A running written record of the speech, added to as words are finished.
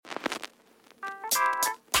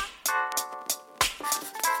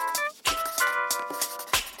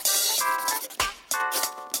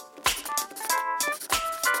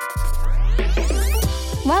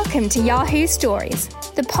Welcome to Yahoo Stories,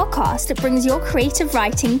 the podcast that brings your creative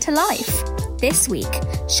writing to life. This week,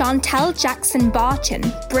 Chantel Jackson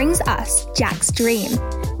Barchin brings us Jack's Dream,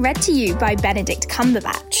 read to you by Benedict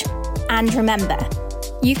Cumberbatch. And remember,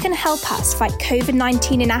 you can help us fight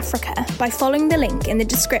COVID-19 in Africa by following the link in the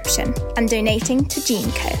description and donating to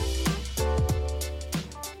GeneCo.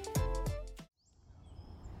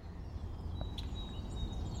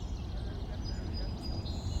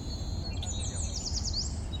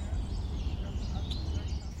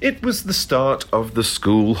 It was the start of the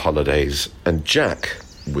school holidays, and Jack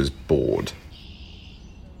was bored.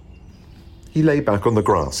 He lay back on the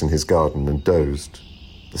grass in his garden and dozed.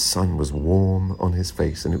 The sun was warm on his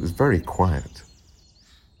face, and it was very quiet.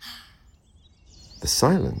 The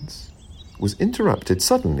silence was interrupted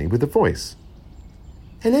suddenly with a voice.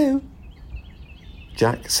 "Hello?"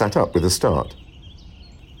 Jack sat up with a start.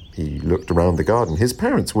 He looked around the garden. His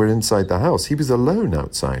parents were inside the house. He was alone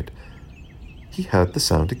outside. He heard the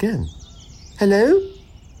sound again. "Hello?"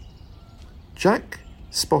 Jack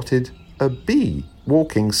spotted a bee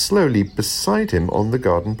walking slowly beside him on the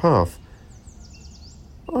garden path.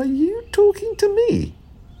 "Are you talking to me?"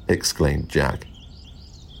 exclaimed Jack.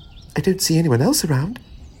 "I don't see anyone else around,"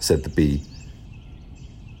 said the bee.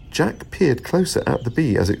 Jack peered closer at the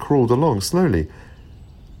bee as it crawled along slowly.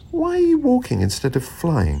 "Why are you walking instead of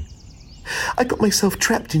flying?" "I got myself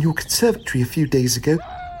trapped in your conservatory a few days ago.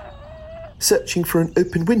 Searching for an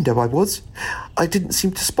open window, I was. I didn't seem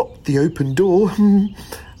to spot the open door.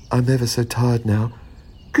 I'm ever so tired now.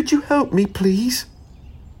 Could you help me, please?"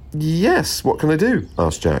 "Yes, what can I do?"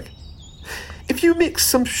 asked Jack. "If you mix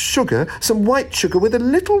some sugar, some white sugar with a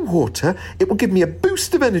little water, it will give me a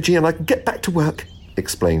boost of energy and I can get back to work,"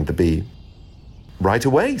 explained the bee. "Right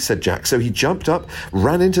away," said Jack. So he jumped up,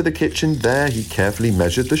 ran into the kitchen. There he carefully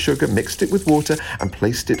measured the sugar, mixed it with water and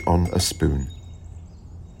placed it on a spoon.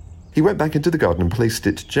 He went back into the garden and placed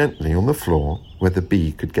it gently on the floor where the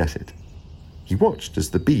bee could get it. He watched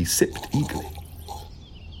as the bee sipped eagerly.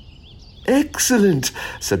 "Excellent,"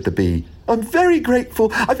 said the bee. "I'm very grateful.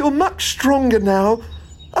 I feel much stronger now.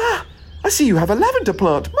 Ah, I see you have a lavender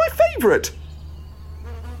plant, my favourite."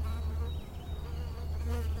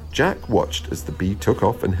 Jack watched as the bee took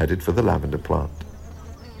off and headed for the lavender plant.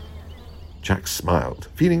 Jack smiled,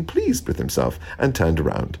 feeling pleased with himself, and turned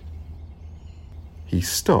around. He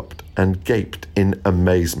stopped and gaped in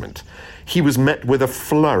amazement. He was met with a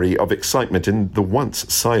flurry of excitement in the once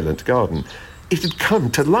silent garden. It had come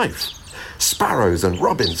to life. Sparrows and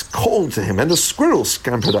robins called to him, and a squirrel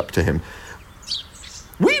scampered up to him.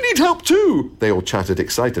 "We need help too," they all chattered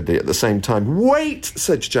excitedly at the same time. "Wait,"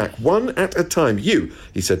 said Jack, "one at a time. You,"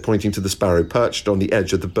 he said, pointing to the sparrow perched on the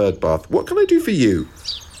edge of the bird bath. "What can I do for you?"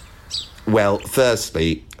 "Well,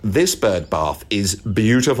 firstly, this bird bath is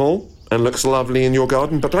beautiful and looks lovely in your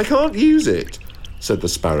garden, but I can't use it," said the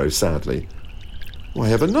sparrow sadly.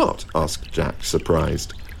 "Why ever not?" asked Jack,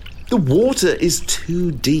 surprised. "The water is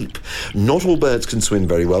too deep. Not all birds can swim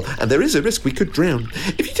very well, and there is a risk we could drown.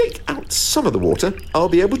 If you take out some of the water, I'll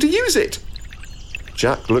be able to use it."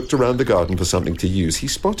 Jack looked around the garden for something to use. He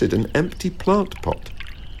spotted an empty plant pot.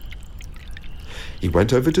 He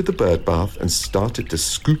went over to the bird bath and started to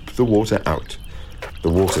scoop the water out. The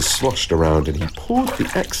water sloshed around, and he poured the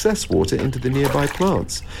excess water into the nearby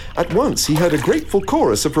plants. At once, he heard a grateful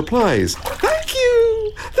chorus of replies. "Thank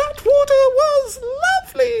you! That water was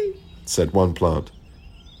lovely," said one plant.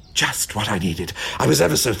 "Just what I needed. I was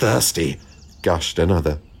ever so thirsty," gushed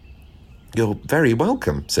another. "You're very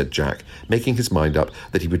welcome," said Jack, making his mind up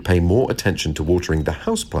that he would pay more attention to watering the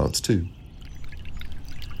houseplants too.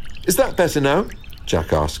 "Is that better now?"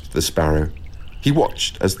 Jack asked the sparrow. He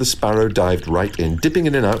watched as the sparrow dived right in, dipping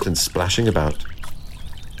in and out and splashing about.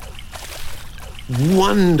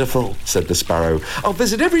 "Wonderful," said the sparrow. "I'll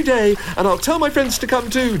visit every day, and I'll tell my friends to come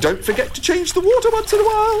too. Don't forget to change the water once in a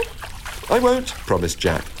while." "I won't," promised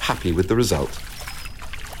Jack, happy with the result.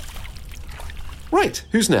 "Right,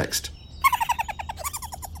 who's next?"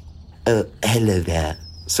 Hello there,"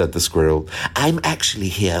 said the squirrel. "I'm actually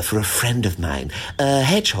here for a friend of mine, a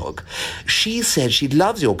hedgehog. She said she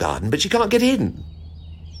loves your garden, but she can't get in.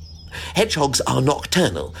 Hedgehogs are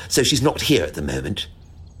nocturnal, so she's not here at the moment."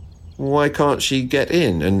 "Why can't she get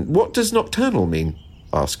in? And what does nocturnal mean?"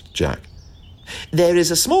 asked Jack. "There is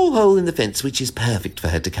a small hole in the fence which is perfect for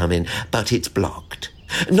her to come in, but it's blocked.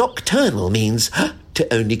 Nocturnal means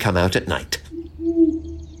to only come out at night."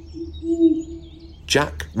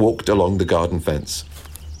 Jack walked along the garden fence.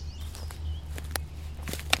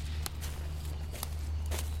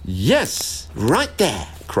 "Yes, right there,"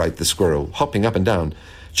 cried the squirrel, hopping up and down.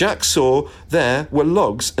 Jack saw there were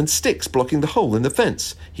logs and sticks blocking the hole in the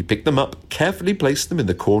fence. He picked them up, carefully placed them in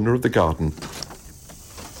the corner of the garden.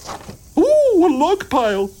 "Ooh, a log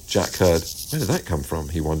pile," Jack heard. Where did that come from?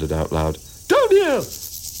 He wondered out loud. "Down here!"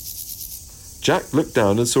 Jack looked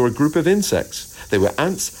down and saw a group of insects. They were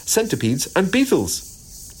ants, centipedes, and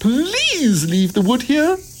beetles. "Please leave the wood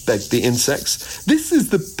here," begged the insects. "This is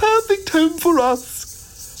the perfect home for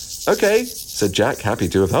us." "Okay," said Jack, happy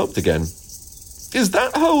to have helped again. "Is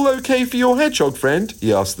that hole okay for your hedgehog friend?"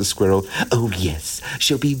 he asked the squirrel. "Oh, yes,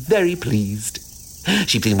 she'll be very pleased.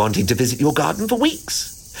 She's been wanting to visit your garden for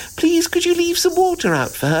weeks. Please, could you leave some water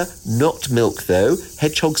out for her? Not milk, though.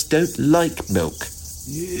 Hedgehogs don't like milk,"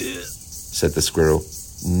 said the squirrel.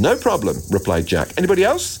 "No problem," replied Jack. "Anybody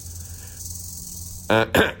else?"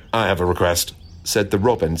 I have a request," said the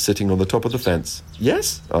robin sitting on the top of the fence.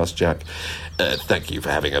 "Yes?" asked Jack. Thank you for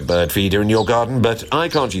having a bird feeder in your garden, but I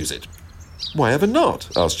can't use it." "Why ever not?"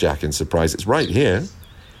 asked Jack in surprise. "It's right here."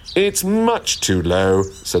 "It's much too low,"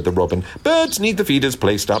 said the robin. "Birds need the feeders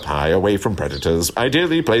placed up high, away from predators,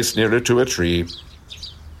 ideally placed nearer to a tree."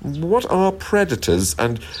 "What are predators,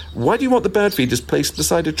 and why do you want the bird feeders placed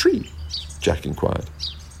beside a tree?" Jack inquired.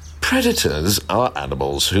 "Predators are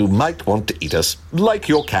animals who might want to eat us, like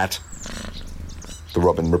your cat," the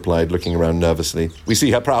robin replied, looking around nervously. "We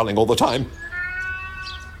see her prowling all the time."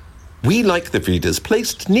 "We like the feeders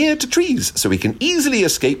placed near to trees so we can easily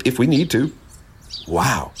escape if we need to."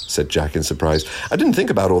 "Wow," said Jack in surprise. "I didn't think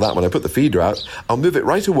about all that when I put the feeder out. I'll move it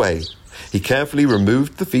right away." He carefully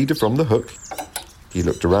removed the feeder from the hook. He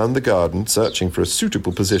looked around the garden, searching for a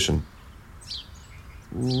suitable position.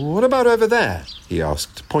 "What about over there?" he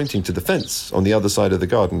asked, pointing to the fence on the other side of the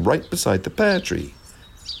garden, right beside the pear tree.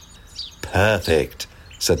 "Perfect,"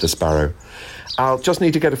 said the sparrow. "I'll just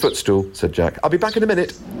need to get a footstool," said Jack. "I'll be back in a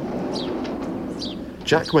minute."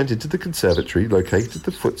 Jack went into the conservatory, located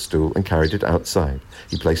the footstool, and carried it outside.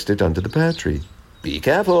 He placed it under the pear tree. "Be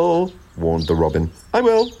careful," warned the robin. "I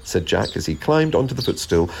will," said Jack as he climbed onto the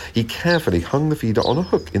footstool. He carefully hung the feeder on a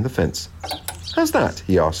hook in the fence. "How's that?"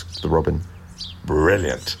 he asked the robin.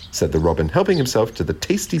 "Brilliant," said the robin, helping himself to the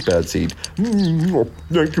tasty birdseed.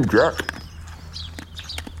 "Thank you, Jack."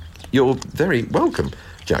 "You're very welcome,"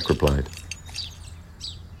 Jack replied.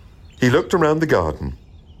 He looked around the garden.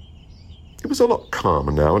 It was a lot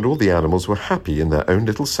calmer now, and all the animals were happy in their own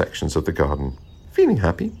little sections of the garden. Feeling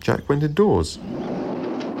happy, Jack went indoors.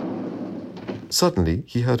 Suddenly,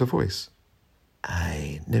 he heard a voice.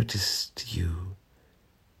 "I noticed you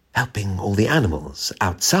helping all the animals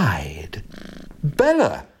outside."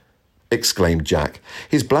 "Bella!" exclaimed Jack.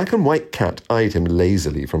 His black and white cat eyed him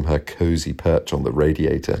lazily from her cosy perch on the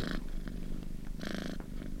radiator.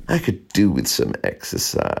 "I could do with some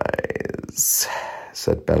exercise,"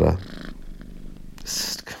 said Bella.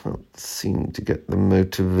 "Just can't seem to get the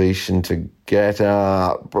motivation to get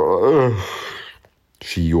up."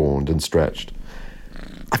 She yawned and stretched.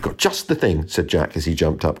 "I've got just the thing," said Jack as he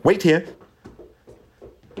jumped up. "Wait here."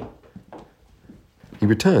 He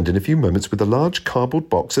returned in a few moments with a large cardboard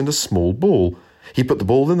box and a small ball. He put the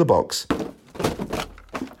ball in the box.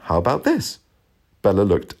 "How about this?" Bella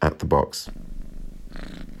looked at the box.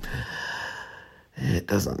 "It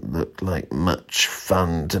doesn't look like much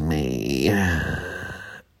fun to me."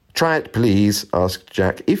 "Try it, please," asked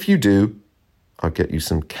Jack. "If you do, I'll get you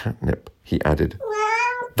some catnip," he added.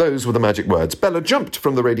 Those were the magic words. Bella jumped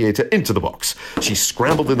from the radiator into the box. She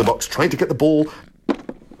scrambled in the box, trying to get the ball.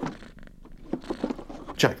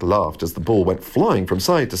 Jack laughed as the ball went flying from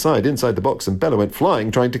side to side inside the box, and Bella went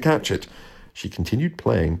flying, trying to catch it. She continued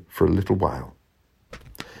playing for a little while.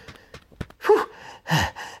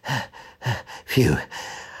 "Phew,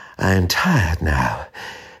 I'm tired now,"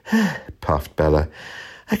 puffed Bella.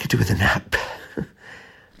 "I could do with a nap."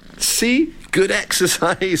 "See? Good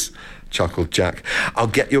exercise," chuckled Jack. "I'll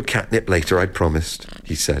get your catnip later, I promised,"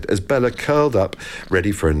 he said, as Bella curled up,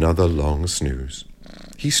 ready for another long snooze.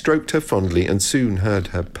 He stroked her fondly and soon heard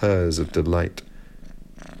her purrs of delight.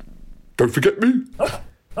 "Don't forget me."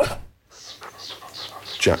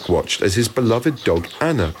 Jack watched as his beloved dog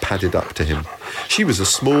Anna padded up to him. She was a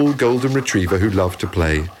small golden retriever who loved to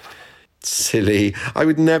play. "Silly, I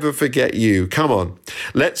would never forget you. Come on,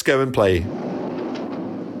 let's go and play."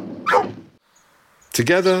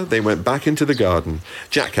 Together, they went back into the garden.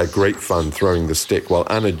 Jack had great fun throwing the stick while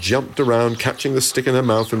Anna jumped around, catching the stick in her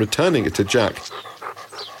mouth and returning it to Jack.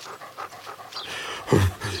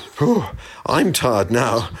 "I'm tired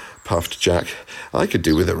now," puffed Jack. "I could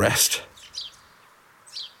do with a rest."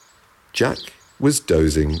 Jack was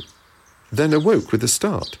dozing, then awoke with a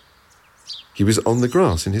start. He was on the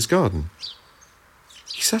grass in his garden.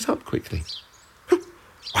 He sat up quickly.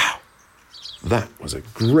 "Wow, That was a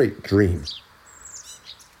great dream.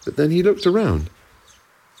 But then he looked around.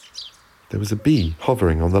 There was a bee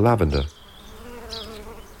hovering on the lavender.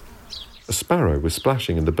 A sparrow was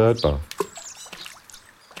splashing in the bird bath.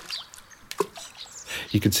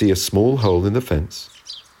 He could see a small hole in the fence.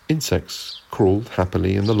 Insects crawled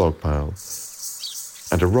happily in the log pile,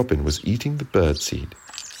 and a robin was eating the bird seed.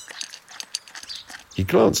 He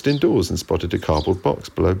glanced indoors and spotted a cardboard box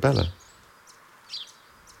below Bella.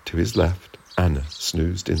 To his left, Anna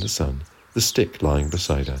snoozed in the sun, the stick lying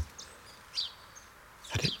beside her.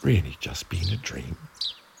 Had it really just been a dream?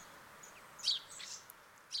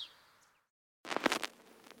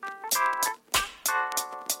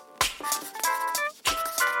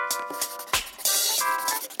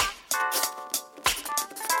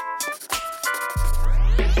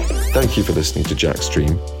 Thank you for listening to Jack's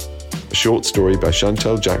Dream, a short story by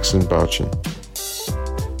Chantal Jackson Barchin.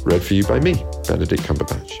 Read for you by me, Benedict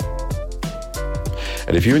Cumberbatch.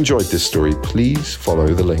 And if you enjoyed this story, please follow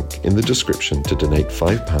the link in the description to donate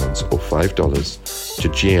 £5 or $5 to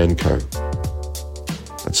GN Co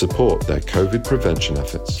and support their COVID prevention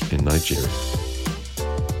efforts in Nigeria.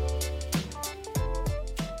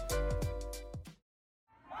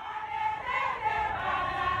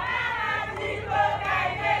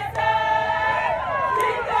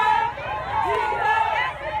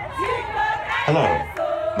 Hello,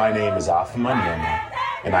 my name is Alpha Manyema,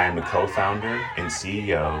 and I am the co-founder and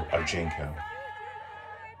CEO of GN Co.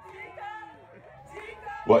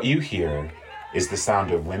 What you hear is the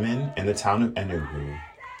sound of women in the town of Enugu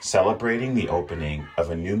celebrating the opening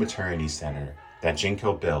of a new maternity center that GN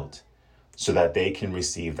Co built so that they can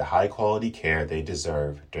receive the high-quality care they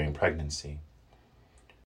deserve during pregnancy.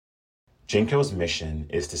 GN Co's mission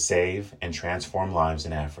is to save and transform lives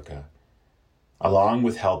in Africa. Along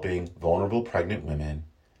with helping vulnerable pregnant women,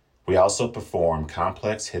 we also perform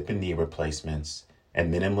complex hip and knee replacements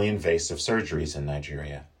and minimally invasive surgeries in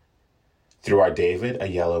Nigeria. Through our David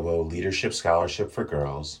Oyelowo Leadership Scholarship for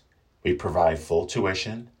Girls, we provide full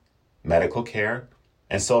tuition, medical care,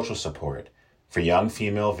 and social support for young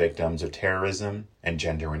female victims of terrorism and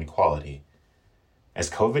gender inequality. As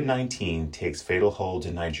COVID-19 takes fatal hold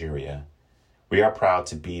in Nigeria, we are proud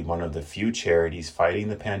to be one of the few charities fighting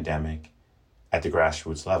the pandemic at the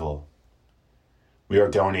grassroots level. We are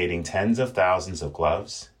donating tens of thousands of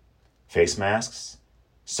gloves, face masks,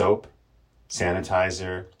 soap,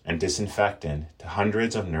 sanitizer, and disinfectant to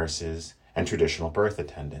hundreds of nurses and traditional birth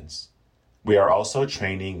attendants. We are also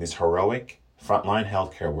training these heroic frontline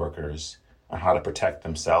healthcare workers on how to protect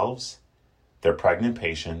themselves, their pregnant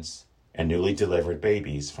patients, and newly delivered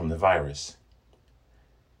babies from the virus.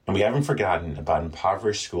 And we haven't forgotten about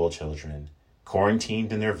impoverished school children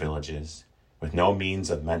quarantined in their villages with no means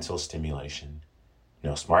of mental stimulation,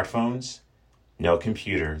 no smartphones, no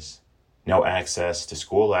computers, no access to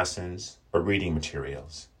school lessons or reading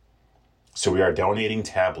materials. So we are donating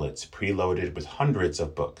tablets preloaded with hundreds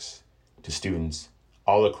of books to students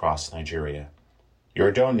all across Nigeria.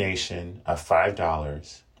 Your donation of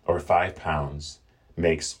 $5 or £5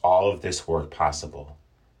 makes all of this work possible.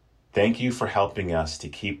 Thank you for helping us to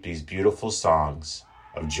keep these beautiful songs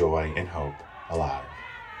of joy and hope alive.